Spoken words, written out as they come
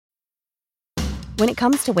When it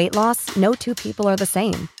comes to weight loss, no two people are the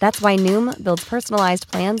same. That's why Noom builds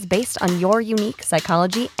personalized plans based on your unique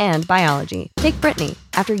psychology and biology. Take Brittany.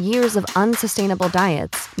 After years of unsustainable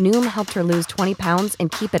diets, Noom helped her lose 20 pounds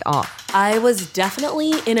and keep it off. I was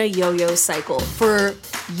definitely in a yo-yo cycle for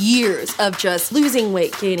years of just losing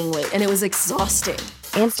weight, gaining weight, and it was exhausting.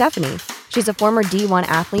 And Stephanie. She's a former D1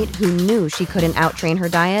 athlete who knew she couldn't outtrain her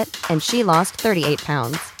diet, and she lost 38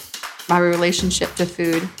 pounds. My relationship to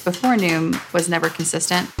food before Noom was never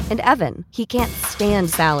consistent. And Evan, he can't stand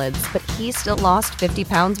salads, but he still lost 50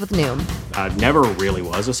 pounds with Noom. I never really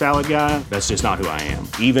was a salad guy. That's just not who I am.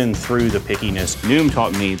 Even through the pickiness, Noom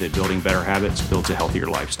taught me that building better habits builds a healthier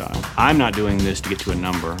lifestyle. I'm not doing this to get to a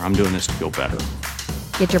number. I'm doing this to feel better.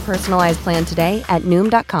 Get your personalized plan today at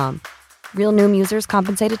Noom.com. Real Noom users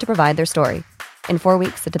compensated to provide their story. In 4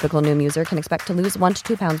 weeks, the typical Noom user can expect to lose 1 to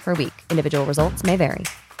 2 pounds per week. Individual results may vary.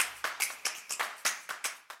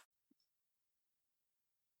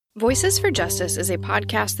 Voices for Justice is a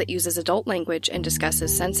podcast that uses adult language and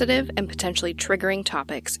discusses sensitive and potentially triggering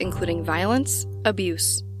topics, including violence,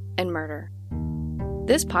 abuse, and murder.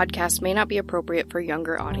 This podcast may not be appropriate for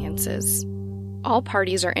younger audiences. All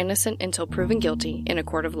parties are innocent until proven guilty in a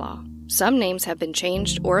court of law. Some names have been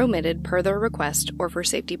changed or omitted per their request or for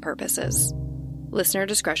safety purposes. Listener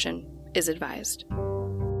discretion is advised.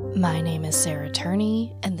 My name is Sarah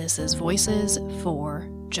Turney, and this is Voices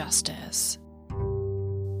for Justice.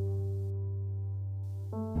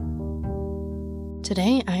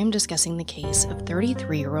 Today, I am discussing the case of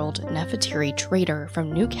 33-year-old Nefertiri Trader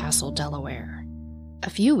from Newcastle, Delaware. A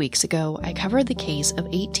few weeks ago, I covered the case of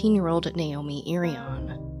 18-year-old Naomi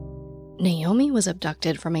Irion. Naomi was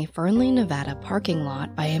abducted from a Fernley, Nevada parking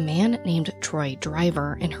lot by a man named Troy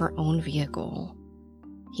Driver in her own vehicle.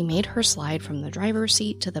 He made her slide from the driver's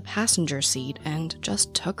seat to the passenger seat and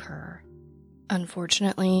just took her.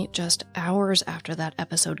 Unfortunately, just hours after that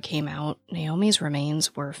episode came out, Naomi's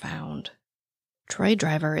remains were found. Troy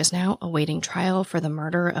Driver is now awaiting trial for the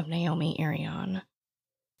murder of Naomi Irion.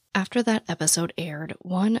 After that episode aired,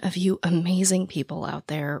 one of you amazing people out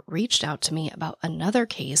there reached out to me about another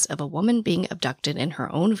case of a woman being abducted in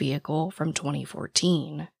her own vehicle from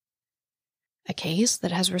 2014. A case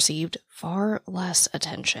that has received far less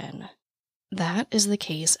attention. That is the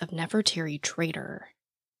case of Nefertiri Trader.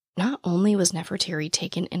 Not only was Nefertiri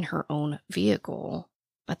taken in her own vehicle,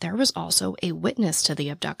 but there was also a witness to the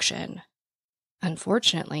abduction.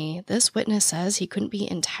 Unfortunately, this witness says he couldn't be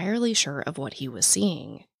entirely sure of what he was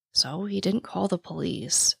seeing, so he didn't call the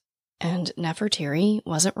police. And Nefertiri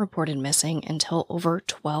wasn't reported missing until over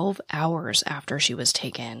 12 hours after she was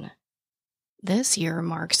taken. This year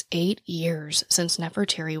marks 8 years since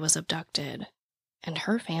Nefertiri was abducted, and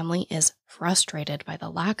her family is frustrated by the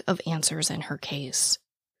lack of answers in her case.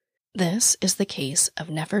 This is the case of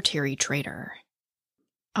Nefertiri Trader.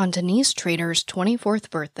 On Denise Trader's 24th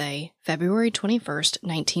birthday, February 21st,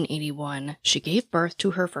 1981, she gave birth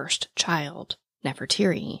to her first child,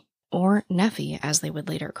 Nefertiri, or Neffy as they would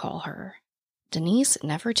later call her. Denise,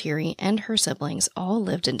 Nefertiri, and her siblings all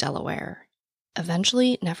lived in Delaware.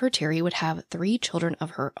 Eventually, Nefertiri would have 3 children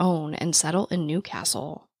of her own and settle in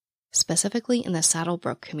Newcastle, specifically in the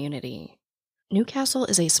Saddlebrook community. Newcastle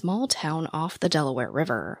is a small town off the Delaware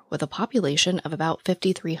River, with a population of about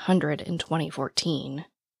 5,300 in 2014.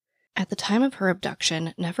 At the time of her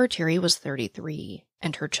abduction, Nefertiri was 33,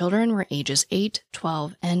 and her children were ages 8,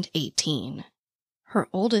 12, and 18. Her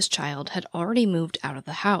oldest child had already moved out of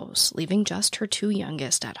the house, leaving just her 2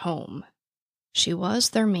 youngest at home. She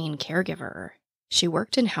was their main caregiver. She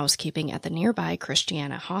worked in housekeeping at the nearby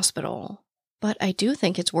Christiana Hospital. But I do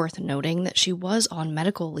think it's worth noting that she was on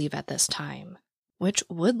medical leave at this time, which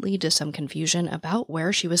would lead to some confusion about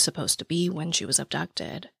where she was supposed to be when she was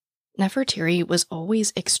abducted. Nefertiri was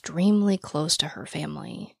always extremely close to her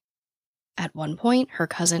family. At one point, her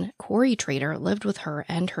cousin Corey Trader lived with her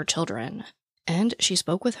and her children, and she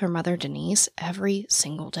spoke with her mother Denise every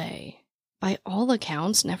single day. By all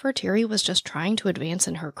accounts, Nefertiri was just trying to advance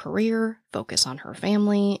in her career, focus on her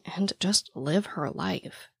family, and just live her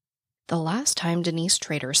life. The last time Denise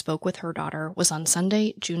Trader spoke with her daughter was on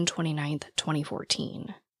Sunday, June 29,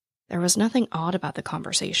 2014. There was nothing odd about the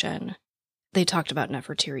conversation. They talked about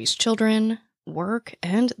Nefertiri's children, work,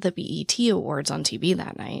 and the BET Awards on TV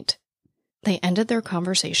that night. They ended their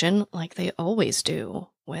conversation like they always do,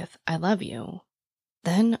 with "I love you."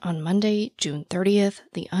 Then, on Monday, June 30th,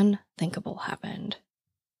 the unthinkable happened.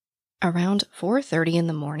 Around 4:30 in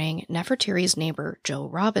the morning, Nefertiri's neighbor, Joe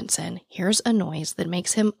Robinson, hears a noise that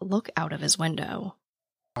makes him look out of his window.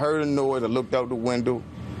 I heard a noise, I looked out the window.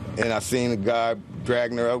 and I seen a guy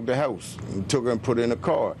dragging her out the house and took her and put her in a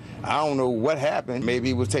car. I don't know what happened. Maybe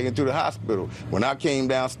he was taken to the hospital. When I came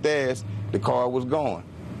downstairs, the car was gone.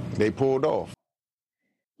 They pulled off.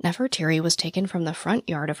 Nefertiri was taken from the front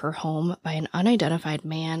yard of her home by an unidentified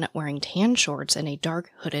man wearing tan shorts and a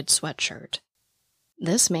dark hooded sweatshirt.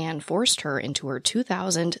 This man forced her into her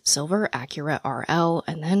 2000 silver Acura RL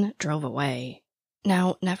and then drove away.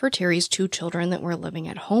 Now, Nefertiri's 2 children that were living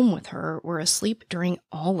at home with her were asleep during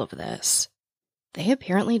all of this. They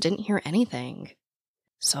apparently didn't hear anything.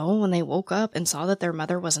 So when they woke up and saw that their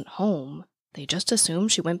mother wasn't home, they just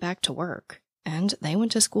assumed she went back to work, and they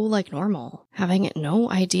went to school like normal, having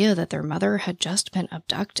no idea that their mother had just been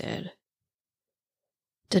abducted.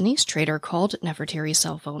 Denise Trader called Nefertiri's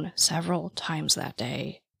cell phone several times that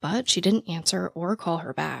day, but she didn't answer or call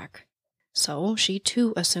her back. So she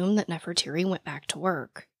too assumed that Nefertiri went back to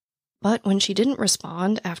work. But when she didn't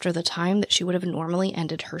respond after the time that she would have normally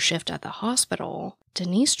ended her shift at the hospital,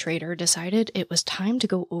 Denise Trader decided it was time to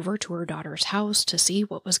go over to her daughter's house to see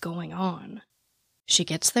what was going on. She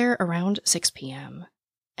gets there around 6 p.m.,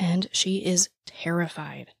 and she is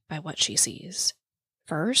terrified by what she sees.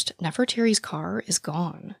 First, Nefertiri's car is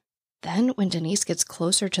gone. Then, when Denise gets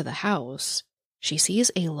closer to the house, she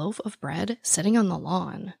sees a loaf of bread sitting on the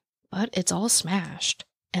lawn, but it's all smashed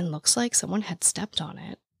and looks like someone had stepped on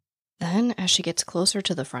it. Then, as she gets closer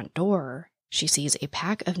to the front door, she sees a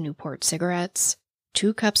pack of Newport cigarettes,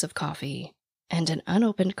 2 cups of coffee, and an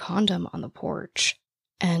unopened condom on the porch.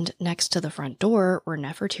 And next to the front door were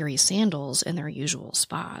Nefertiri's sandals in their usual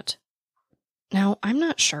spot. Now, I'm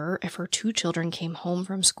not sure if her 2 children came home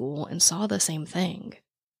from school and saw the same thing,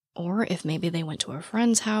 or if maybe they went to a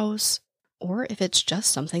friend's house, or if it's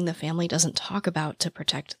just something the family doesn't talk about to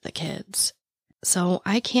protect the kids. So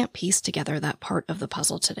I can't piece together that part of the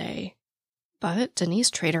puzzle today. But Denise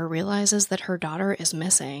Trader realizes that her daughter is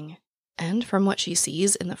missing, and from what she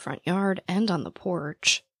sees in the front yard and on the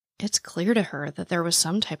porch, it's clear to her that there was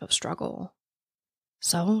some type of struggle.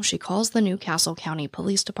 So she calls the Newcastle County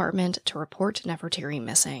Police Department to report Nefertiri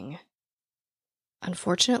missing.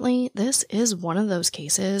 Unfortunately, this is one of those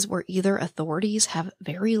cases where either authorities have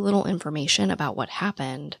very little information about what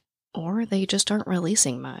happened, or they just aren't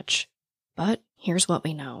releasing much. But here's what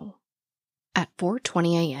we know. At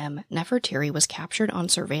 4:20 a.m., Nefertiri was captured on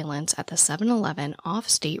surveillance at the 7-Eleven off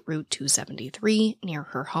State Route 273 near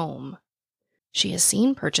her home. She is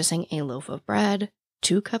seen purchasing a loaf of bread,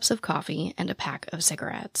 2 cups of coffee, and a pack of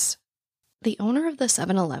cigarettes. The owner of the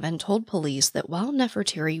 7-Eleven told police that while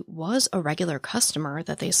Nefertiri was a regular customer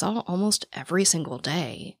that they saw almost every single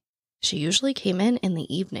day, she usually came in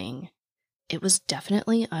the evening. It was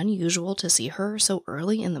definitely unusual to see her so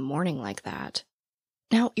early in the morning like that.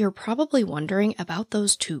 Now, you're probably wondering about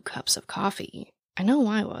those 2 cups of coffee. I know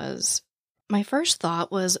I was. My first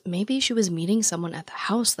thought was maybe she was meeting someone at the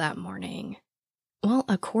house that morning. Well,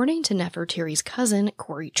 according to Nefertiri's cousin,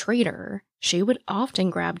 Corey Trader, she would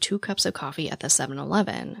often grab 2 cups of coffee at the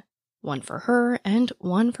 7-Eleven, one for her and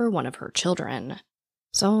one for one of her children.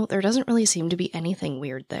 So there doesn't really seem to be anything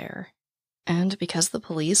weird there. And because the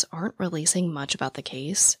police aren't releasing much about the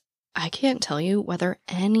case, I can't tell you whether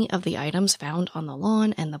any of the items found on the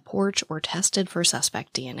lawn and the porch were tested for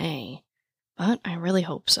suspect DNA, but I really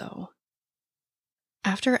hope so.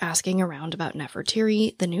 After asking around about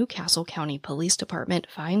Nefertiri, the Newcastle County Police Department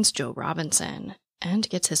finds Joe Robinson and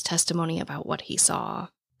gets his testimony about what he saw,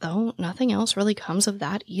 though nothing else really comes of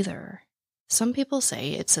that either. Some people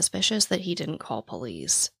say it's suspicious that he didn't call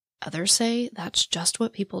police. Others say that's just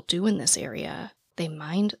what people do in this area. They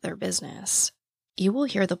mind their business. You will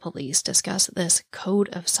hear the police discuss this code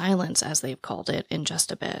of silence, as they've called it, in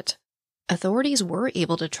just a bit. Authorities were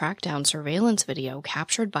able to track down surveillance video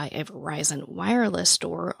captured by a Verizon wireless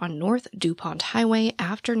store on North DuPont Highway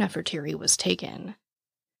after Nefertiri was taken.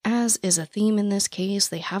 As is a theme in this case,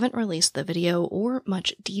 they haven't released the video or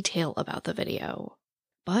much detail about the video.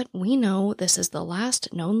 But we know this is the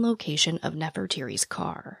last known location of Nefertiri's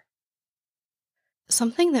car.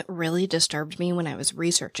 Something that really disturbed me when I was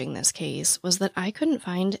researching this case was that I couldn't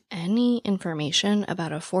find any information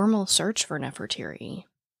about a formal search for Nefertiri.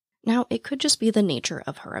 Now, it could just be the nature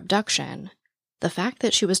of her abduction, the fact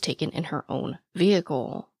that she was taken in her own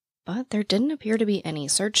vehicle, but there didn't appear to be any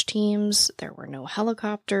search teams, there were no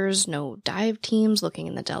helicopters, no dive teams looking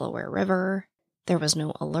in the Delaware River, there was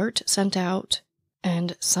no alert sent out,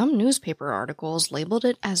 and some newspaper articles labeled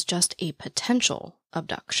it as just a potential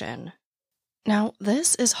abduction. Now,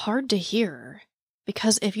 this is hard to hear,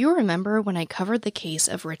 because if you remember when I covered the case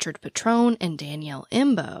of Richard Petrone and Danielle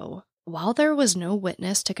Imbo, while there was no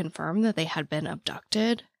witness to confirm that they had been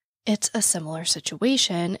abducted, It's a similar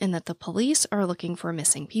situation in that the police are looking for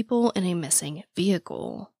missing people in a missing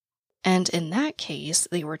vehicle. And in that case,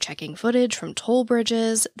 they were checking footage from toll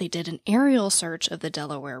bridges, they did an aerial search of the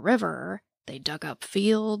Delaware River, they dug up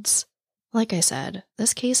fields. Like I said,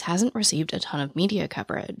 this case hasn't received a ton of media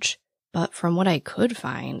coverage, but from what I could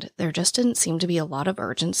find, there just didn't seem to be a lot of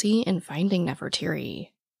urgency in finding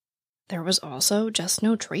Nefertiri. There was also just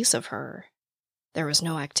no trace of her. There was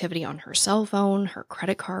no activity on her cell phone, her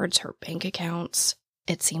credit cards, her bank accounts.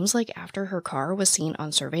 It seems like after her car was seen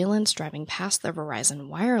on surveillance driving past the Verizon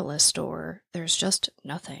wireless store, there's just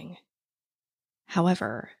nothing.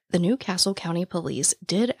 However, the Newcastle County Police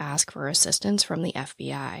did ask for assistance from the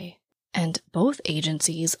FBI, and both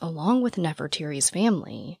agencies, along with Nefertiri's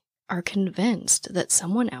family, are convinced that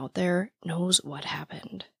someone out there knows what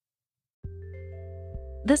happened.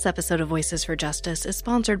 This episode of Voices for Justice is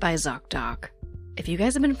sponsored by ZocDoc. If you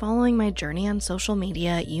guys have been following my journey on social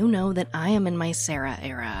media, you know that I am in my Sarah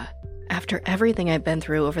era. After everything I've been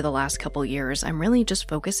through over the last couple years, I'm really just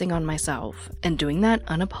focusing on myself, and doing that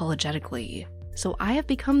unapologetically. So I have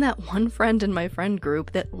become that one friend in my friend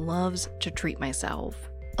group that loves to treat myself.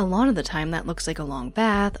 A lot of the time that looks like a long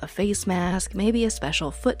bath, a face mask, maybe a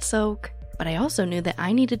special foot soak, but I also knew that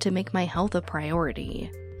I needed to make my health a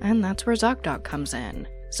priority. And that's where ZocDoc comes in.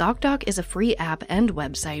 ZocDoc is a free app and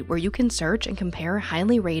website where you can search and compare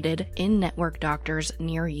highly rated, in-network doctors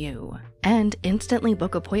near you, and instantly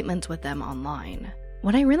book appointments with them online.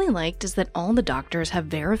 What I really liked is that all the doctors have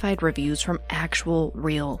verified reviews from actual,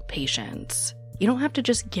 real patients. You don't have to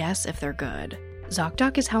just guess if they're good.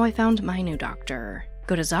 ZocDoc is how I found my new doctor.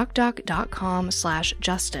 Go to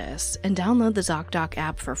ZocDoc.com/justice and download the ZocDoc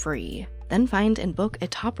app for free. Then find and book a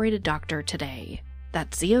top-rated doctor today.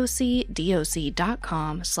 That's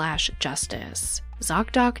ZocDoc.com/justice.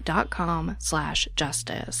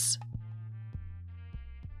 ZocDoc.com/justice.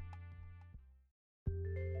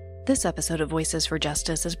 This episode of Voices for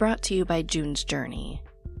Justice is brought to you by June's Journey.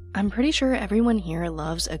 I'm pretty sure everyone here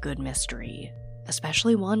loves a good mystery,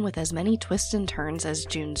 especially one with as many twists and turns as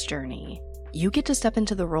June's Journey. You get to step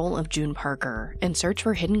into the role of June Parker and search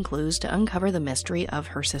for hidden clues to uncover the mystery of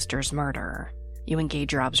her sister's murder. You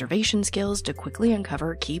engage your observation skills to quickly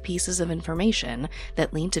uncover key pieces of information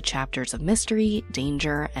that lead to chapters of mystery,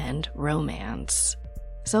 danger, and romance.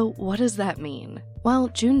 So what does that mean? Well,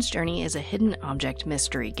 June's Journey is a hidden object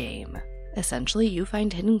mystery game. Essentially, you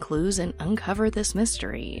find hidden clues and uncover this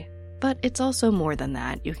mystery. But it's also more than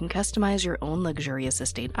that. You can customize your own luxurious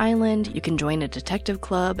estate island, you can join a detective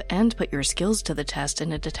club, and put your skills to the test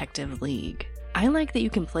in a detective league. I like that you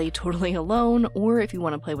can play totally alone, or if you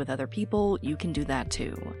want to play with other people, you can do that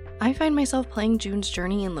too. I find myself playing June's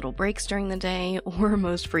Journey in little breaks during the day, or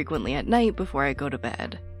most frequently at night before I go to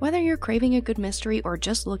bed. Whether you're craving a good mystery or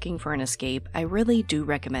just looking for an escape, I really do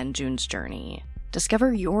recommend June's Journey.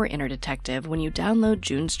 Discover your inner detective when you download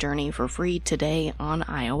June's Journey for free today on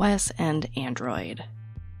iOS and Android.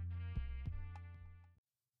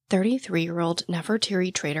 33-year-old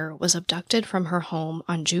Nefertiri Trader was abducted from her home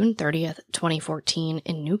on June 30th, 2014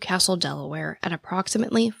 in Newcastle, Delaware at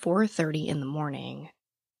approximately 4:30 in the morning.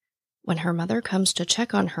 When her mother comes to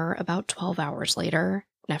check on her about 12 hours later,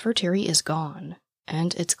 Nefertiri is gone,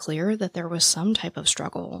 and it's clear that there was some type of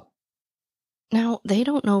struggle. Now, they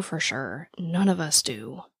don't know for sure, none of us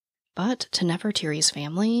do, but to Nefertiri's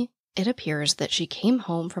family, it appears that she came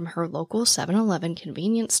home from her local 7-Eleven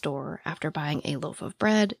convenience store after buying a loaf of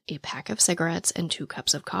bread, a pack of cigarettes, and 2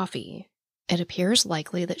 cups of coffee. It appears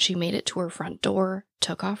likely that she made it to her front door,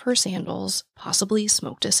 took off her sandals, possibly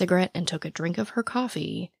smoked a cigarette and took a drink of her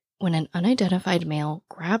coffee, when an unidentified male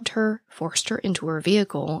grabbed her, forced her into her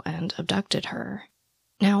vehicle, and abducted her.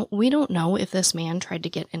 Now, we don't know if this man tried to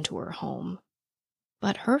get into her home,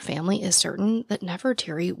 but her family is certain that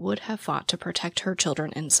Nefertiri would have fought to protect her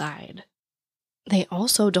children inside. They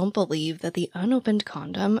also don't believe that the unopened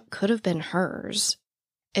condom could have been hers.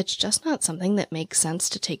 It's just not something that makes sense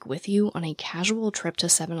to take with you on a casual trip to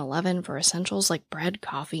 7-Eleven for essentials like bread,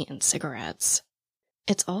 coffee, and cigarettes.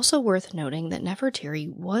 It's also worth noting that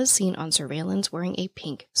Nefertiri was seen on surveillance wearing a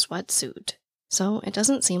pink sweatsuit, so it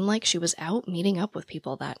doesn't seem like she was out meeting up with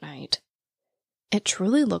people that night. It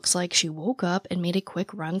truly looks like she woke up and made a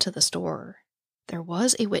quick run to the store. There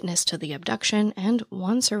was a witness to the abduction and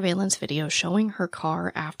one surveillance video showing her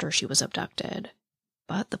car after she was abducted,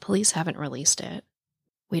 but the police haven't released it.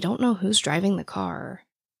 We don't know who's driving the car,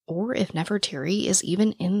 or if Nefertiri is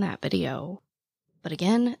even in that video. But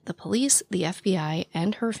again, the police, the FBI,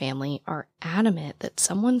 and her family are adamant that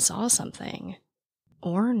someone saw something,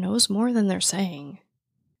 or knows more than they're saying.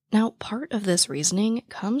 Now, part of this reasoning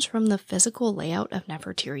comes from the physical layout of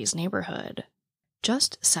Nefertiri's neighborhood.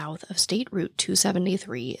 Just south of State Route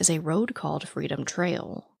 273 is a road called Freedom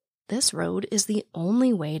Trail. This road is the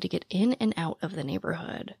only way to get in and out of the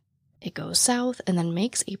neighborhood. It goes south and then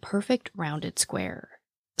makes a perfect rounded square.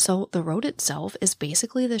 So the road itself is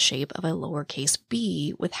basically the shape of a lowercase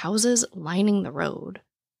b with houses lining the road.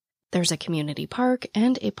 There's a community park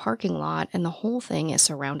and a parking lot, and the whole thing is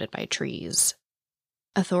surrounded by trees.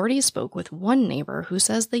 Authorities spoke with one neighbor who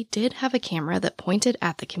says they did have a camera that pointed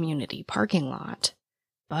at the community parking lot,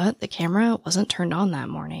 but the camera wasn't turned on that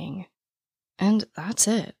morning. And that's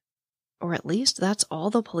it. Or at least that's all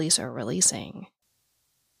the police are releasing.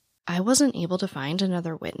 I wasn't able to find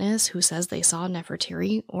another witness who says they saw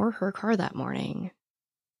Nefertiri or her car that morning.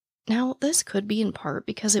 Now, this could be in part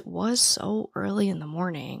because it was so early in the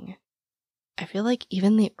morning. I feel like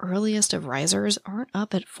even the earliest of risers aren't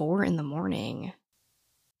up at 4 in the morning.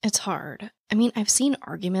 It's hard. I mean, I've seen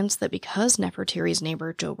arguments that because Nefertiri's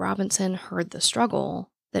neighbor Joe Robinson heard the struggle,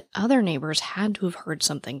 that other neighbors had to have heard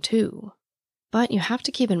something too. But you have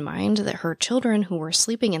to keep in mind that her children who were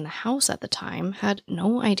sleeping in the house at the time had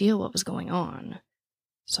no idea what was going on.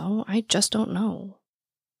 So I just don't know.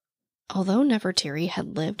 Although Nefertiri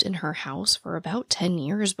had lived in her house for about 10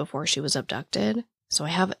 years before she was abducted, so I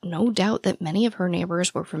have no doubt that many of her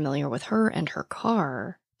neighbors were familiar with her and her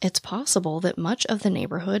car, it's possible that much of the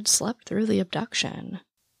neighborhood slept through the abduction.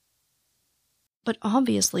 But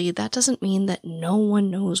obviously, that doesn't mean that no one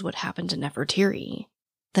knows what happened to Nefertiri,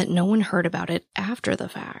 that no one heard about it after the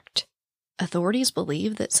fact. Authorities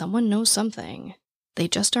believe that someone knows something. They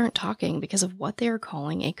just aren't talking because of what they are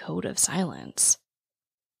calling a code of silence.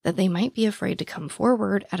 That they might be afraid to come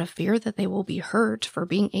forward out of fear that they will be hurt for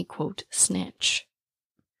being a, quote, snitch.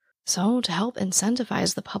 So, to help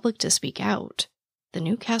incentivize the public to speak out, the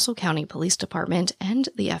Newcastle County Police Department and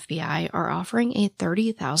the FBI are offering a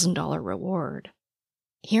 $30,000 reward.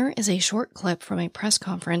 Here is a short clip from a press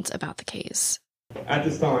conference about the case. At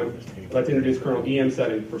this time, I'd like to introduce Colonel E.M.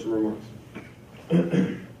 Setting for some remarks.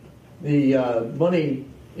 The money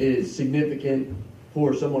is significant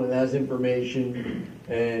for someone that has information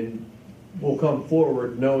and will come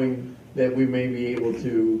forward knowing that we may be able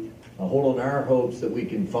to hold on our hopes that we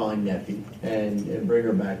can find Neffy and bring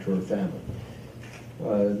her back to her family.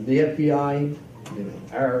 The FBI,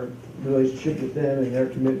 our relationship with them and their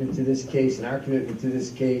commitment to this case and our commitment to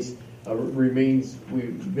this case remains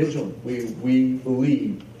vigilant. We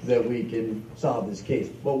believe that we can solve this case,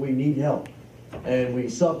 but we need help. And we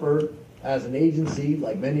suffer as an agency,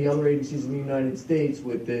 like many other agencies in the United States,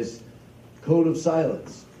 with this code of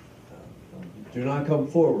silence. Do not come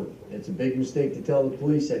forward. It's a big mistake to tell the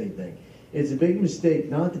police anything. It's a big mistake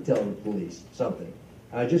not to tell the police something.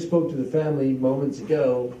 I just spoke to the family moments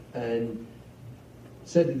ago and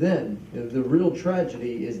said to them, the real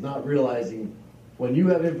tragedy is not realizing when you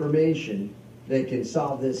have information that can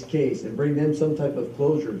solve this case and bring them some type of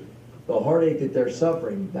closure, the heartache that they're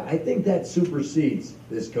suffering, I think that supersedes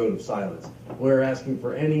this code of silence. We're asking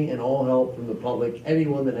for any and all help from the public,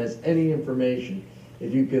 anyone that has any information.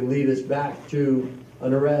 If you can lead us back to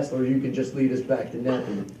an arrest or you can just lead us back to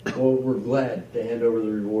Neffy, well, we're glad to hand over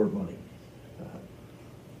the reward money.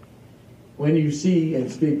 When you see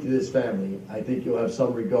and speak to this family, I think you'll have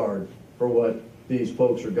some regard for what these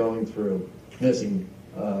folks are going through, missing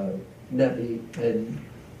Neffy and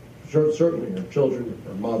certainly her children,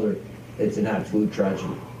 her mother. It's an absolute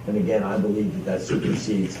tragedy. And again, I believe that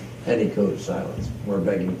supersedes any code of silence. We're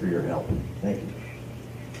begging for your help. Thank you.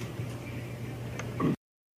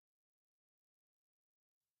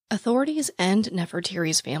 Authorities and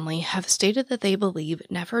Nefertiri's family have stated that they believe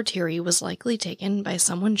Nefertiri was likely taken by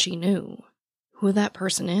someone she knew. Who that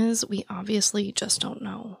person is, we obviously just don't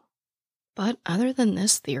know. But other than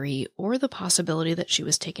this theory, or the possibility that she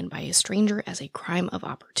was taken by a stranger as a crime of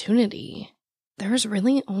opportunity, there's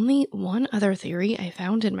really only one other theory I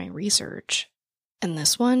found in my research. And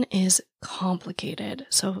this one is complicated,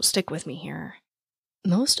 so stick with me here.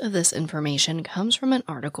 Most of this information comes from an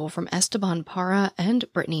article from Esteban Parra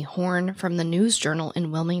and Brittany Horn from the News Journal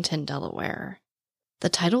in Wilmington, Delaware. The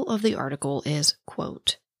title of the article is,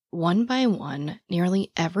 quote, "One by one,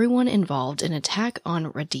 nearly everyone involved in attack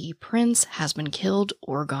on Radhi Prince has been killed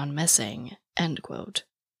or gone missing," end quote.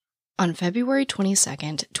 On February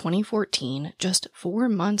 22, 2014, just 4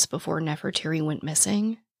 months before Nefertiri went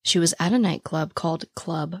missing, she was at a nightclub called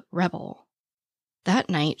Club Rebel. That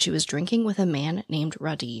night, she was drinking with a man named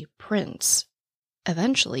Radhi Prince.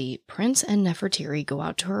 Eventually, Prince and Nefertiri go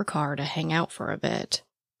out to her car to hang out for a bit.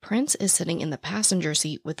 Prince is sitting in the passenger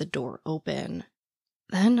seat with the door open.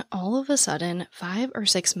 Then, all of a sudden, 5 or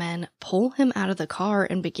 6 men pull him out of the car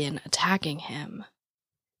and begin attacking him.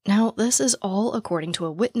 Now, this is all according to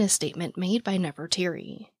a witness statement made by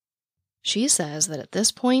Nefertiri. She says that at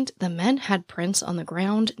this point, the men had prints on the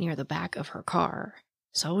ground near the back of her car,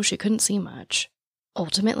 so she couldn't see much.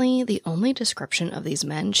 Ultimately, the only description of these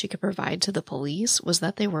men she could provide to the police was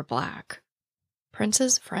that they were black.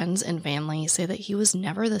 Prince's friends and family say that he was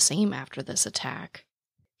never the same after this attack.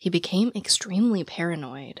 He became extremely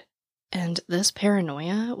paranoid, and this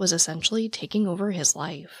paranoia was essentially taking over his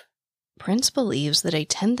life. Prince believes that a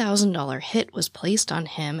 $10,000 hit was placed on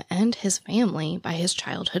him and his family by his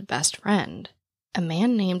childhood best friend, a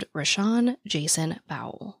man named Rashawn Jason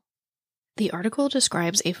Bowell. The article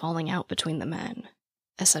describes a falling out between the men.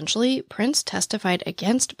 Essentially, Prince testified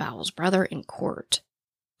against Bowell's brother in court.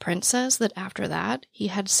 Prince says that after that, he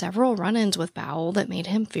had several run-ins with Bowell that made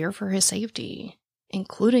him fear for his safety,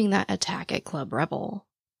 including that attack at Club Rebel.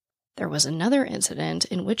 There was another incident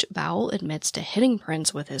in which Bowell admits to hitting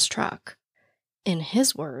Prince with his truck. In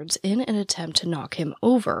his words, in an attempt to knock him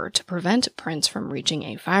over to prevent Prince from reaching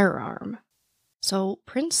a firearm. So,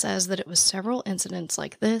 Prince says that it was several incidents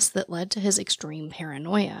like this that led to his extreme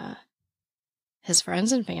paranoia. His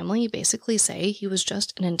friends and family basically say he was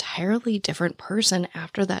just an entirely different person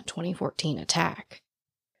after that 2014 attack.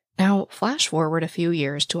 Now, flash forward a few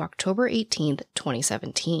years to October 18th,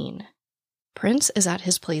 2017. Prince is at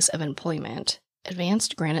his place of employment,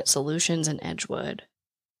 Advanced Granite Solutions in Edgewood.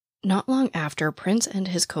 Not long after Prince and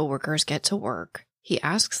his co-workers get to work, he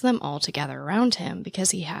asks them all to gather around him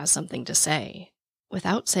because he has something to say.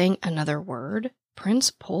 Without saying another word,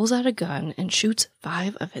 Prince pulls out a gun and shoots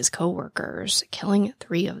 5 of his co-workers, killing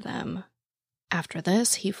 3 of them. After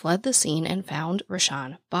this, he fled the scene and found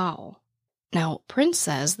Rashawn Bowell. Now, Prince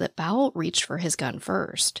says that Bowell reached for his gun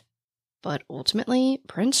first, but ultimately,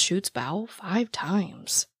 Prince shoots Bowell 5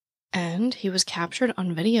 times. And he was captured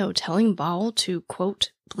on video telling Bowell to,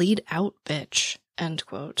 quote, bleed out, bitch, end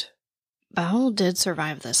quote. Bowell did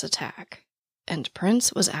survive this attack, and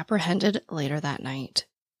Prince was apprehended later that night.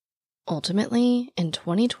 Ultimately, in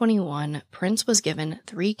 2021, Prince was given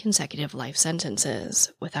 3 consecutive life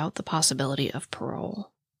sentences without the possibility of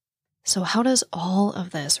parole. So how does all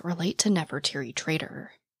of this relate to Nefertiri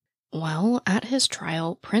Trader? Well, at his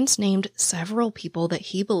trial, Prince named several people that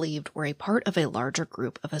he believed were a part of a larger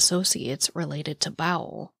group of associates related to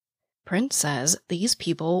Bowell. Prince says these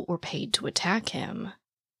people were paid to attack him.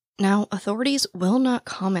 Now, authorities will not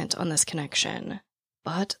comment on this connection,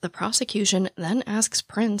 but the prosecution then asks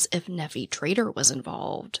Prince if Nefi Trader was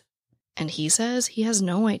involved, and he says he has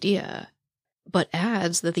no idea, but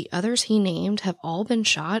adds that the others he named have all been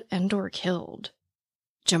shot and/or killed.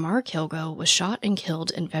 Jamar Kilgo was shot and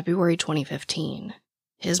killed in February 2015.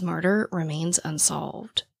 His murder remains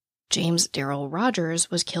unsolved. James Darrell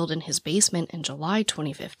Rogers was killed in his basement in July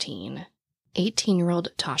 2015.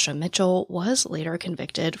 18-year-old Tasha Mitchell was later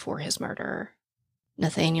convicted for his murder.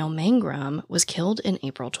 Nathaniel Mangrum was killed in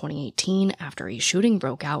April 2018 after a shooting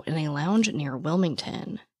broke out in a lounge near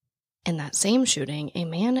Wilmington. In that same shooting, a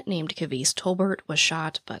man named Kavise Tolbert was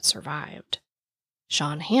shot but survived.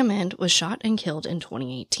 Sean Hammond was shot and killed in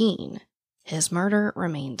 2018. His murder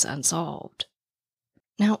remains unsolved.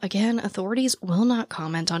 Now again, authorities will not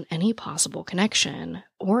comment on any possible connection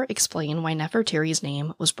or explain why Nefertiri's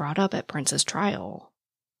name was brought up at Prince's trial.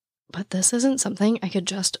 But this isn't something I could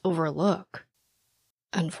just overlook.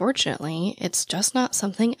 Unfortunately, it's just not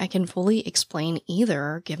something I can fully explain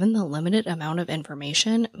either given the limited amount of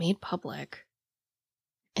information made public.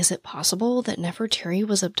 Is it possible that Nefertiri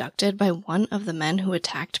was abducted by one of the men who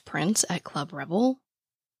attacked Prince at Club Rebel?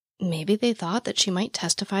 Maybe they thought that she might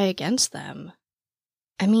testify against them.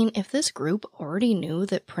 I mean, if this group already knew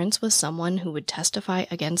that Prince was someone who would testify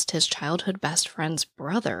against his childhood best friend's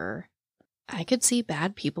brother, I could see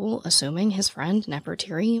bad people assuming his friend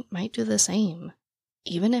Nefertiri might do the same,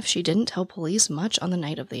 even if she didn't tell police much on the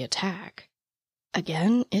night of the attack.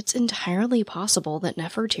 Again, it's entirely possible that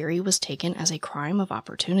Nefertiri was taken as a crime of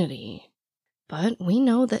opportunity. But we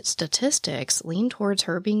know that statistics lean towards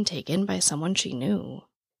her being taken by someone she knew,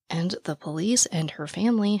 and the police and her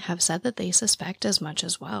family have said that they suspect as much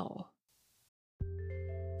as well.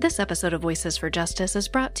 This episode of Voices for Justice is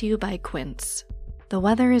brought to you by Quince. The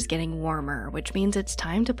weather is getting warmer, which means it's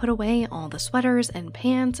time to put away all the sweaters and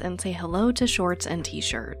pants and say hello to shorts and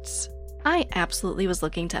t-shirts. I absolutely was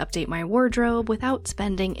looking to update my wardrobe without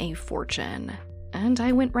spending a fortune, and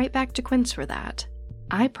I went right back to Quince for that.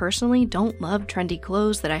 I personally don't love trendy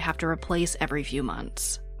clothes that I have to replace every few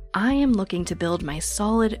months. I am looking to build my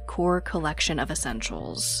solid core collection of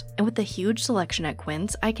essentials, and with the huge selection at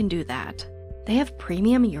Quince, I can do that. They have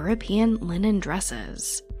premium European linen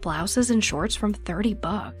dresses, blouses and shorts from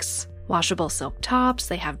 $30, Washable silk tops,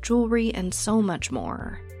 they have jewelry, and so much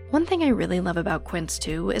more. One thing I really love about Quince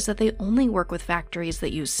too is that they only work with factories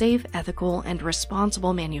that use safe, ethical, and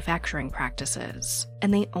responsible manufacturing practices.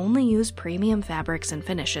 And they only use premium fabrics and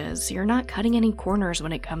finishes, so you're not cutting any corners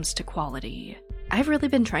when it comes to quality. I've really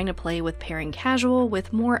been trying to play with pairing casual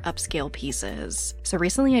with more upscale pieces. So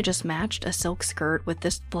recently I just matched a silk skirt with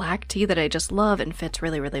this black tee that I just love and fits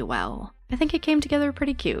really, really well. I think it came together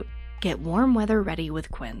pretty cute. Get warm weather ready with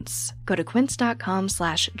Quince. Go to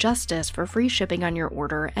quince.com/justice for free shipping on your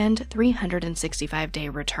order and 365-day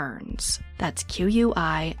returns. That's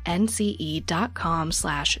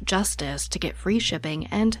QUINCE.com/justice to get free shipping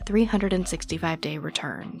and 365-day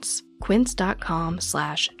returns.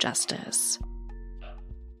 Quince.com/justice.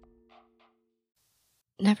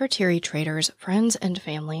 Nefertiri Trader's friends and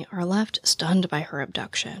family are left stunned by her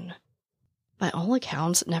abduction. By all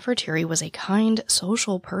accounts, Nefertiri was a kind,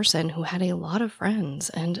 social person who had a lot of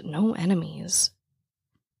friends and no enemies.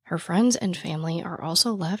 Her friends and family are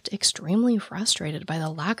also left extremely frustrated by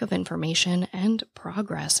the lack of information and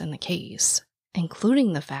progress in the case,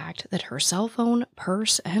 including the fact that her cell phone,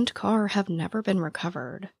 purse, and car have never been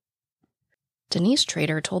recovered. Denise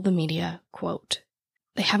Trader told the media, quote,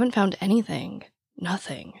 "They haven't found anything.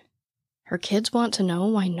 Nothing. Her kids want to know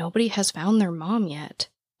why nobody has found their mom yet,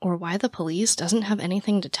 or why the police doesn't have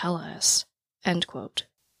anything to tell us." End quote.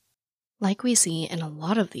 Like we see in a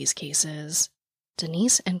lot of these cases,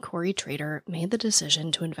 Denise and Corey Trader made the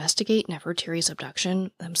decision to investigate Nefertiri's abduction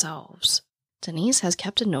themselves. Denise has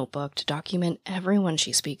kept a notebook to document everyone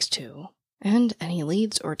she speaks to, and any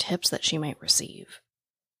leads or tips that she might receive.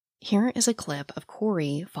 Here is a clip of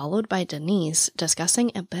Corey followed by Denise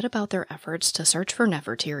discussing a bit about their efforts to search for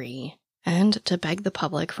Nefertiri, and to beg the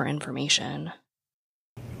public for information.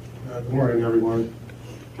 Good morning, everyone.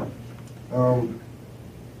 I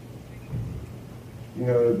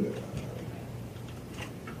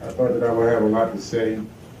thought that I would have a lot to say,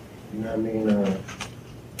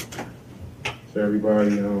 to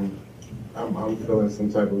everybody. I'm feeling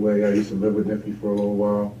some type of way. I used to live with Niffy for a little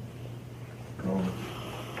while.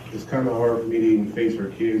 It's kind of hard for me to even face her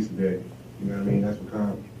kids today. That's what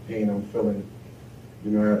kind of pain I'm feeling.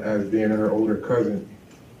 As being her older cousin,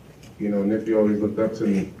 Niffy always looked up to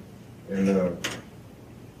me. And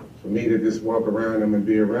for me to just walk around them and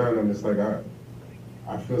be around them, it's like I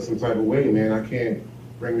feel some type of way, man. I can't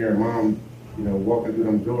bring their mom, walking through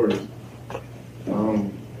them doors.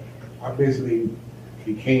 I basically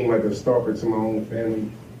became like a stalker to my own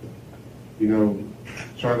family,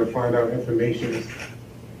 trying to find out information,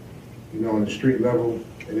 on the street level,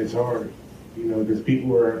 and it's hard, because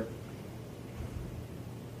people are,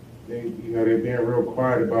 they're being real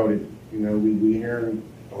quiet about it. We hearing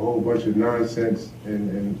a whole bunch of nonsense,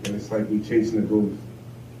 and it's like we chasing a ghost.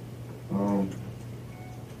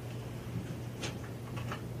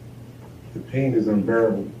 The pain is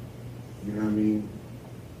unbearable.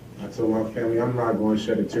 I told my family I'm not going to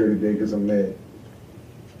shed a tear today because I'm mad.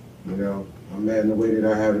 I'm mad in the way that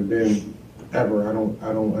I haven't been ever. I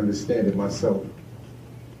don't understand it myself.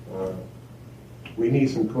 We need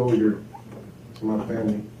some closure to my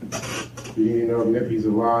family. We need to know if Niffy's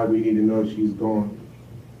alive. We need to know if she's gone.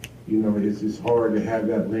 It's just hard to have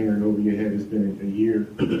that lingering over your head. It's been a year.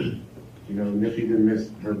 Niffy done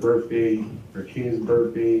missed her birthday, her kids'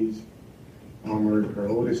 birthdays. Her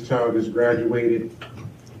oldest child just graduated.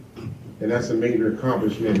 And that's a major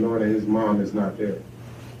accomplishment, knowing that his mom is not there.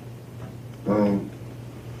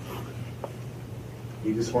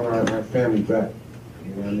 We just want our family back.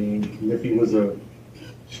 Niffy was a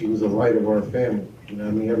light of our family.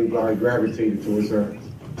 Everybody gravitated towards her,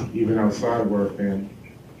 even outside of our family.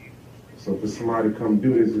 So for somebody to come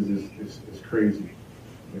do this is crazy.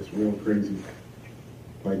 It's real crazy.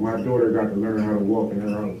 Like, my daughter got to learn how to walk in her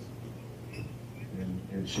house.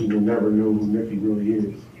 And she will never know who Niffy really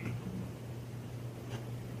is.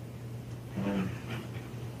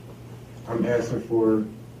 I'm asking for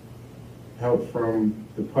help from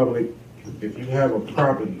the public. If you have a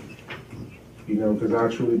property, because I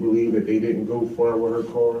truly believe that they didn't go far with her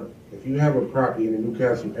car. If you have a property in the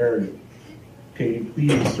Newcastle area, can you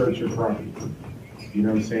please search your property?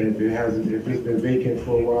 If it's been vacant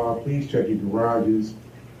for a while, please check your garages.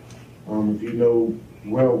 If you know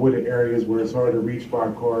well-wooded areas where it's hard to reach by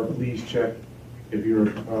car, please check. If you're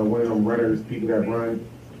one of them runners, people that run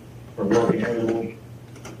or walking animal,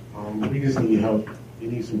 we just need help. We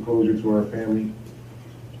need some closure to our family.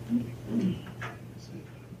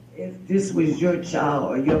 If this was your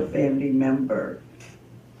child or your family member,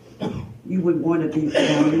 you would want to be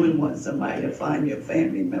found. You would want somebody to find your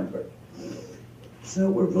family member. So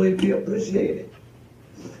we really appreciate it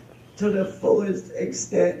to the fullest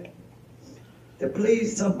extent. to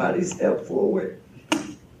please somebody step forward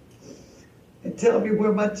and tell me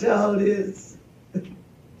where my child is.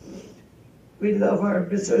 We love her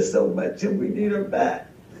and miss her so much, and we need her back.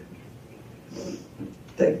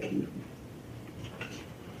 Thank you.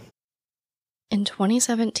 In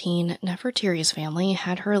 2017, Nefertiri's family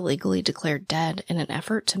had her legally declared dead in an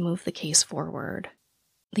effort to move the case forward.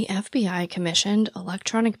 The FBI commissioned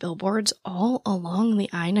electronic billboards all along the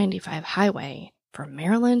I-95 highway, from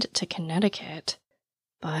Maryland to Connecticut.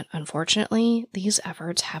 But unfortunately, these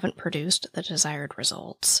efforts haven't produced the desired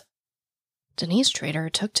results. Denise Trader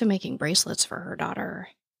took to making bracelets for her daughter,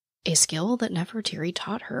 a skill that Nefertiri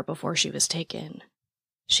taught her before she was taken.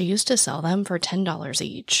 She used to sell them for $10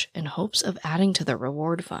 each in hopes of adding to the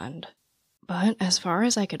reward fund. But as far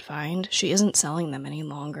as I could find, she isn't selling them any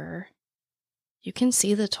longer. You can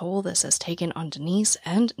see the toll this has taken on Denise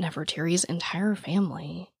and Nefertiri's entire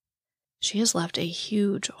family. She has left a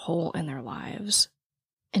huge hole in their lives.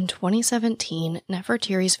 In 2017,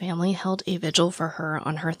 Nefertiri's family held a vigil for her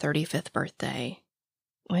on her 35th birthday,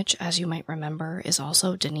 which, as you might remember, is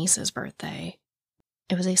also Denise's birthday.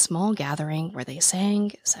 It was a small gathering where they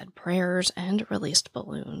sang, said prayers, and released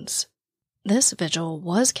balloons. This vigil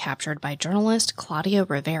was captured by journalist Claudia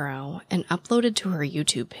Rivero and uploaded to her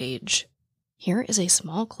YouTube page. Here is a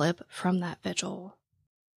small clip from that vigil.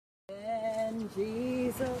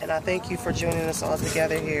 And I thank you for joining us all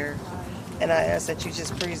together here. And I ask that you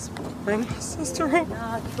just please bring my sister up.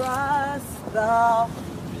 Trust the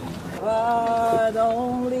but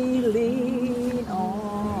only lean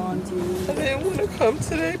on to. I didn't want to come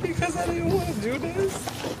today because I didn't want to do this.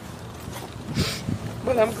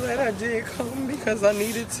 But I'm glad I did come because I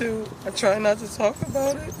needed to. I try not to talk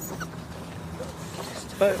about it.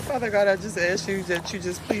 But Father God, I just ask you that you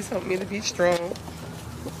just please help me to be strong.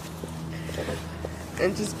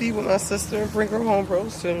 And just be with my sister and bring her home real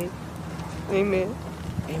soon. Amen.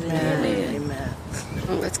 Amen. Amen.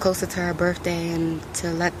 It's closer to her birthday, and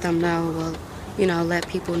to let them know, let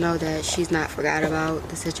people know that she's not forgot about,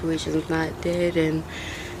 the situation's not dead, and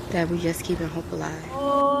that we just keeping hope alive.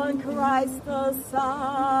 On Christ the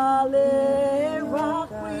solid rock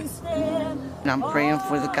we stand. And I'm praying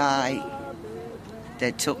for the guy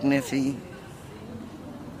that took Neffy,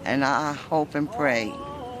 and I hope and pray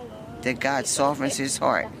that God softens his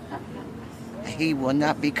heart. He will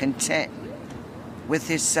not be content with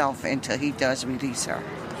himself until he does release her.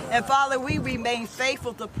 And Father, we remain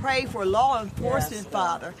faithful to pray for law enforcement,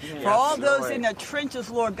 Father, for all those in the trenches,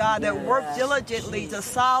 Lord God, that work diligently to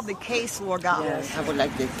solve the case, Lord God. Yes. I would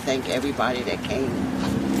like to thank everybody that came.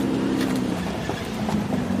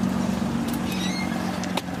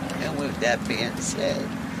 And with that being said,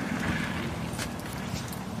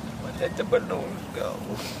 let the balloons go.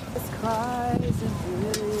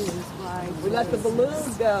 We let the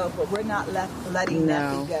balloons go, but we're not letting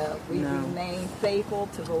Neffy go. We remain faithful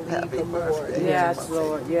to believe the Lord. Yes,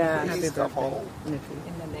 Lord. Yes. Happy birthday, In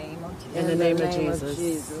the name of Jesus. In the name of Jesus.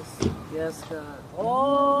 Yes, God.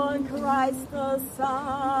 On Christ the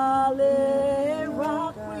solid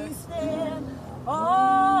rock we stand.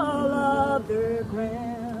 All other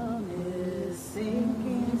ground is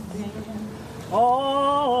sinking sand.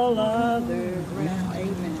 All other ground,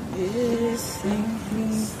 amen, is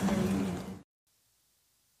sinking sand.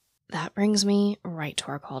 That brings me right to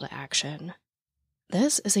our call to action.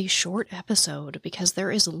 This is a short episode because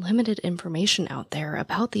there is limited information out there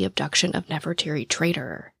about the abduction of Nefertiri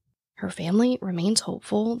Trader. Her family remains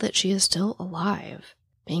hopeful that she is still alive,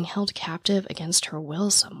 being held captive against her will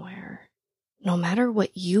somewhere. No matter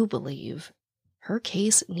what you believe, her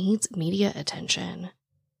case needs media attention.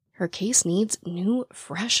 Her case needs new,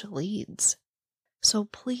 fresh leads. So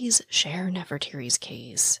please share Nefertiri's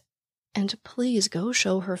case. And please go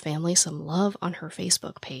show her family some love on her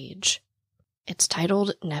Facebook page. It's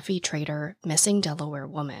titled Neffy Trader, Missing Delaware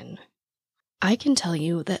Woman. I can tell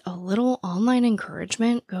you that a little online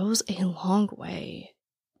encouragement goes a long way.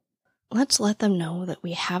 Let's let them know that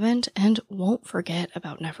we haven't and won't forget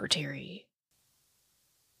about Nefertiri.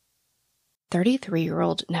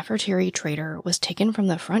 33-year-old Nefertiri Trader was taken from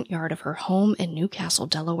the front yard of her home in Newcastle,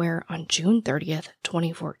 Delaware on June 30th,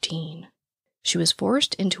 2014. She was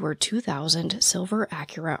forced into her 2000 silver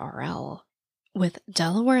Acura RL with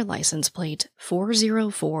Delaware license plate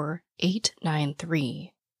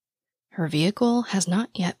 404893. Her vehicle has not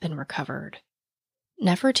yet been recovered.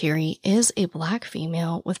 Nefertiri is a black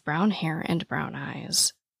female with brown hair and brown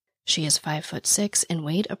eyes. She is 5'6" and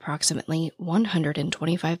weighed approximately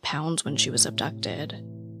 125 pounds when she was abducted.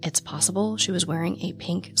 It's possible she was wearing a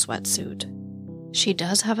pink sweatsuit. She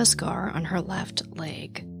does have a scar on her left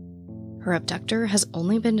leg. Her abductor has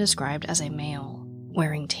only been described as a male.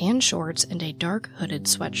 wearing tan shorts and a dark hooded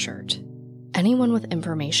sweatshirt. Anyone with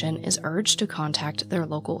information is urged to contact their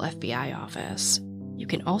local FBI office. You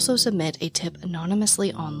can also submit a tip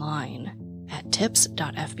anonymously online at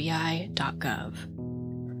tips.fbi.gov.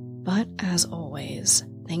 But as always,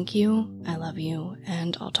 thank you, I love you,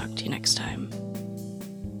 and I'll talk to you next time.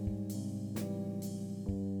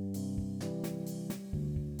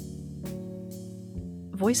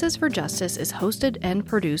 Voices for Justice is hosted and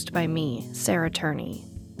produced by me, Sarah Turney.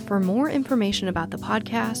 For more information about the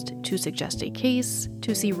podcast, to suggest a case,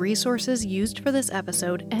 to see resources used for this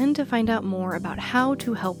episode, and to find out more about how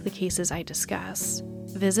to help the cases I discuss,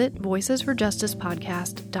 visit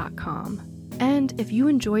voicesforjusticepodcast.com. And if you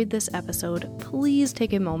enjoyed this episode, please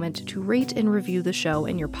take a moment to rate and review the show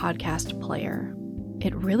in your podcast player.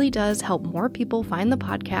 It really does help more people find the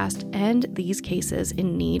podcast and these cases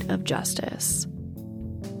in need of justice.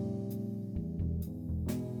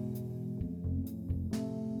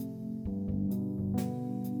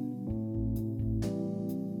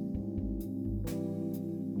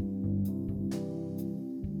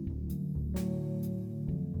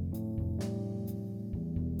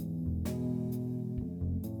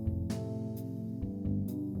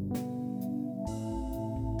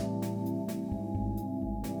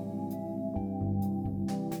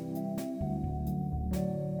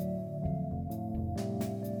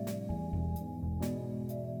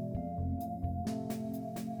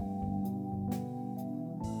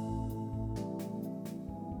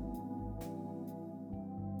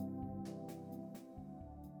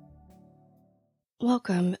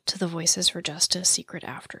 Welcome to the Voices for Justice Secret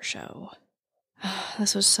After Show.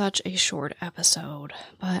 This was such a short episode,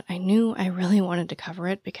 but I knew I really wanted to cover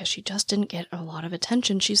it because she just didn't get a lot of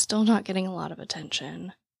attention. She's still not getting a lot of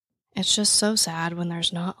attention. It's just so sad when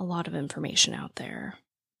there's not a lot of information out there.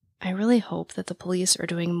 I really hope that the police are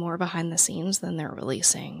doing more behind the scenes than they're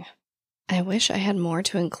releasing. I wish I had more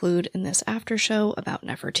to include in this after show about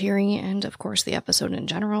Nefertiri and, of course, the episode in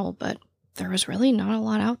general, but there was really not a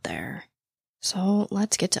lot out there. So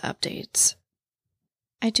let's get to updates.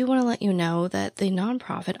 I do want to let you know that the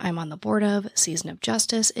nonprofit I'm on the board of, Season of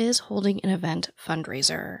Justice, is holding an event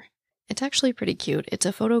fundraiser. It's actually pretty cute. It's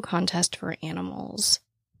a photo contest for animals.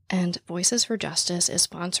 And Voices for Justice is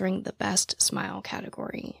sponsoring the Best Smile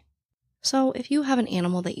category. So if you have an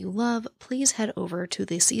animal that you love, please head over to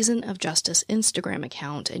the Season of Justice Instagram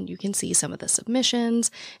account and you can see some of the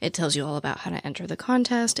submissions. It tells you all about how to enter the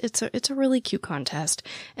contest. It's a really cute contest,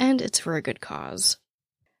 and it's for a good cause.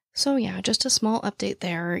 So yeah, just a small update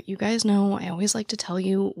there. You guys know I always like to tell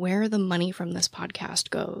you where the money from this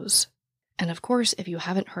podcast goes. And of course, if you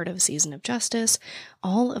haven't heard of Season of Justice,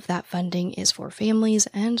 all of that funding is for families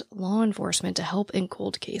and law enforcement to help in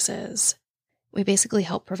cold cases. We basically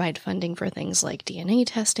help provide funding for things like DNA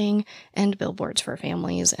testing and billboards for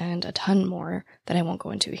families and a ton more that I won't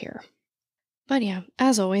go into here. But yeah,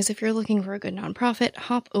 as always, if you're looking for a good nonprofit,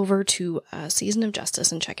 hop over to Season of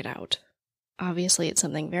Justice and check it out. Obviously, it's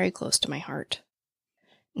something very close to my heart.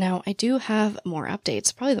 Now, I do have more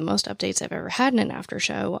updates, probably the most updates I've ever had in an after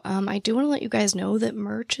show. I do want to let you guys know that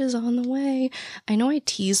merch is on the way. I know I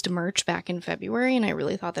teased merch back in February, and I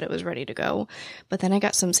really thought that it was ready to go, but then I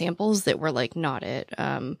got some samples that were, like, not it.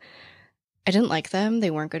 I didn't like them,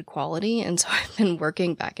 they weren't good quality, and so I've been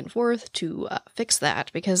working back and forth to fix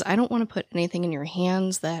that, because I don't want to put anything in your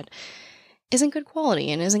hands that isn't good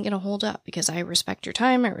quality and isn't going to hold up, because I respect your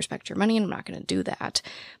time, I respect your money, and I'm not going to do that.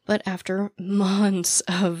 But after months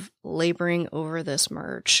of laboring over this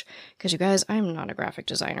merch, because you guys, I'm not a graphic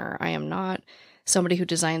designer. I am not somebody who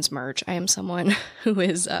designs merch. I am someone who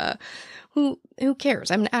is, who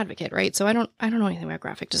cares? I'm an advocate, right? So I don't know anything about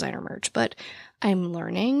graphic designer merch, but I'm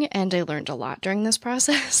learning, and I learned a lot during this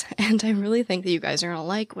process, and I really think that you guys are going to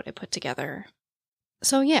like what I put together.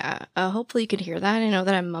 So yeah, hopefully you could hear that. I know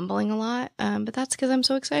that I'm mumbling a lot, but that's because I'm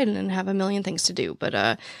so excited and have a million things to do.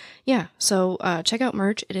 But yeah, so check out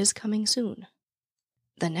merch. It is coming soon.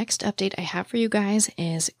 The next update I have for you guys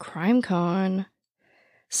is CrimeCon.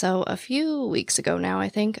 So a few weeks ago now, I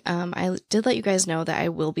think, I did let you guys know that I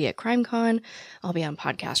will be at CrimeCon. I'll be on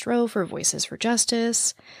Podcast Row for Voices for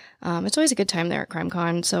Justice. It's always a good time there at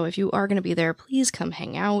CrimeCon, so if you are going to be there, please come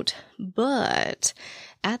hang out. But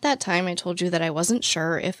at that time, I told you that I wasn't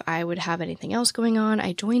sure if I would have anything else going on.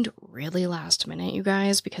 I joined really last minute, you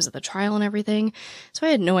guys, because of the trial and everything. So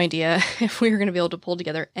I had no idea if we were going to be able to pull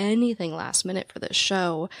together anything last minute for this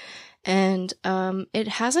show. And it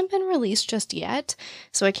hasn't been released just yet,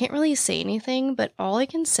 so I can't really say anything, but all I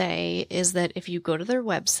can say is that if you go to their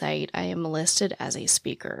website, I am listed as a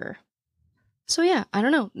speaker. So yeah, I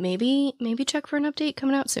don't know, maybe check for an update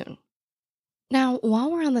coming out soon. Now, while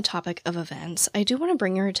we're on the topic of events, I do want to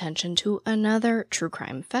bring your attention to another true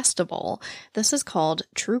crime festival. This is called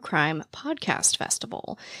True Crime Podcast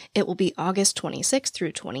Festival. It will be August 26th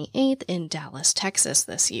through 28th in Dallas, Texas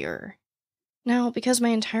this year. Now, because my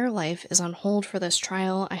entire life is on hold for this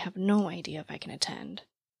trial, I have no idea if I can attend.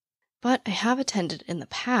 But I have attended in the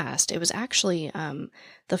past. It was actually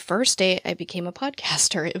the first day I became a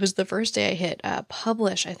podcaster. It was the first day I hit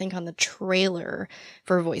publish, I think, on the trailer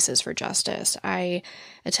for Voices for Justice. I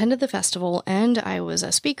attended the festival and I was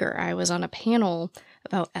a speaker. I was on a panel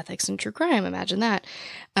about ethics and true crime. Imagine that.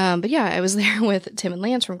 But yeah, I was there with Tim and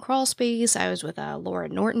Lance from Crawl Space. I was with Laura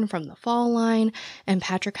Norton from The Fall Line, and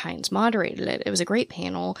Patrick Hines moderated it. It was a great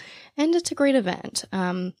panel, and it's a great event.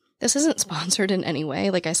 This isn't sponsored in any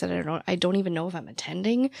way. Like I said, I don't even know if I'm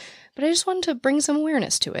attending, but I just wanted to bring some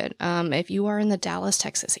awareness to it. If you are in the Dallas,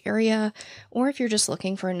 Texas area, or if you're just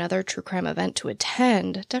looking for another true crime event to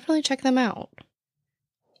attend, definitely check them out.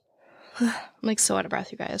 I'm like so out of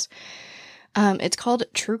breath, you guys. It's called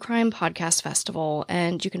True Crime Podcast Festival,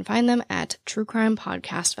 and you can find them at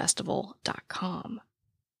truecrimepodcastfestival.com.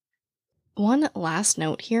 One last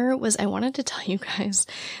note here was I wanted to tell you guys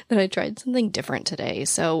that I tried something different today.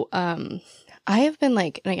 So, I have been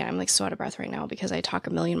like, and again, I'm like so out of breath right now because I talk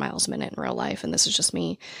a million miles a minute in real life and this is just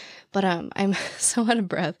me, but, I'm so out of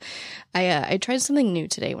breath. I tried something new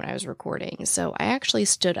today when I was recording. So I actually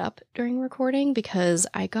stood up during recording because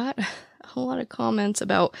I got a lot of comments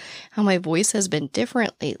about how my voice has been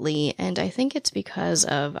different lately. And I think it's because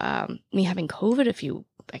of, me having COVID a few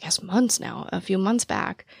months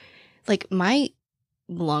back. Like, my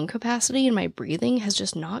lung capacity and my breathing has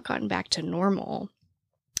just not gotten back to normal.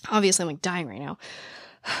 Obviously, I'm like dying right now.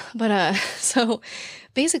 But, so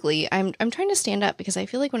basically, I'm trying to stand up because I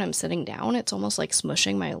feel like when I'm sitting down, it's almost like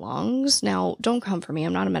smushing my lungs. Now, don't come for me.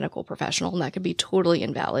 I'm not a medical professional and that could be totally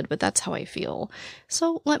invalid, but that's how I feel.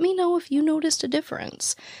 So let me know if you noticed a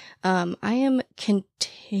difference. I am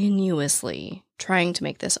continuously trying to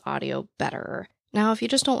make this audio better. Now, if you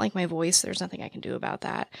just don't like my voice, there's nothing I can do about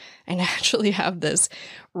that. I naturally have this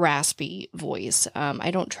raspy voice.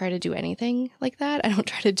 I don't try to do anything like that. I don't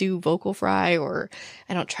try to do vocal fry, or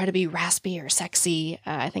I don't try to be raspy or sexy.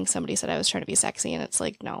 I think somebody said I was trying to be sexy, and it's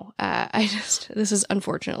like, no. This is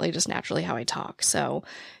unfortunately just naturally how I talk. So,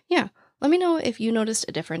 yeah. Let me know if you noticed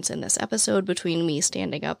a difference in this episode between me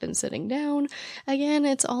standing up and sitting down. Again,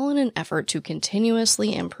 it's all in an effort to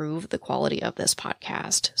continuously improve the quality of this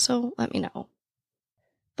podcast. So let me know.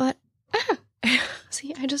 But,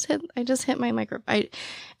 see, I just hit my microphone.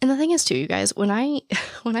 And the thing is too, you guys, when I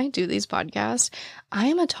do these podcasts, I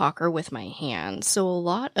am a talker with my hands. So a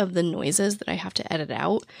lot of the noises that I have to edit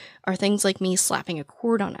out are things like me slapping a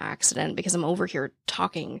cord on accident because I'm over here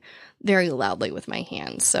talking very loudly with my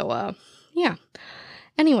hands. So, yeah.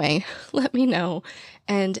 Anyway, let me know.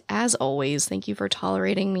 And as always, thank you for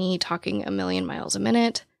tolerating me talking a million miles a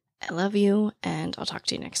minute. I love you, and I'll talk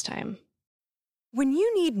to you next time. When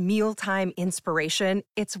you need mealtime inspiration,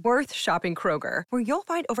 it's worth shopping Kroger, where you'll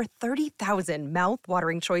find over 30,000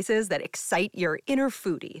 mouth-watering choices that excite your inner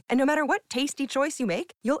foodie. And no matter what tasty choice you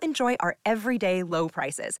make, you'll enjoy our everyday low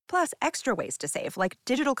prices, plus extra ways to save, like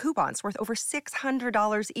digital coupons worth over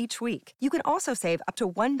 $600 each week. You can also save up to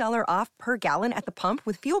 $1 off per gallon at the pump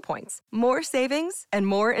with fuel points. More savings and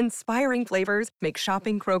more inspiring flavors make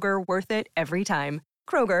shopping Kroger worth it every time.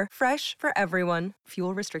 Kroger, fresh for everyone.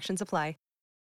 Fuel restrictions apply.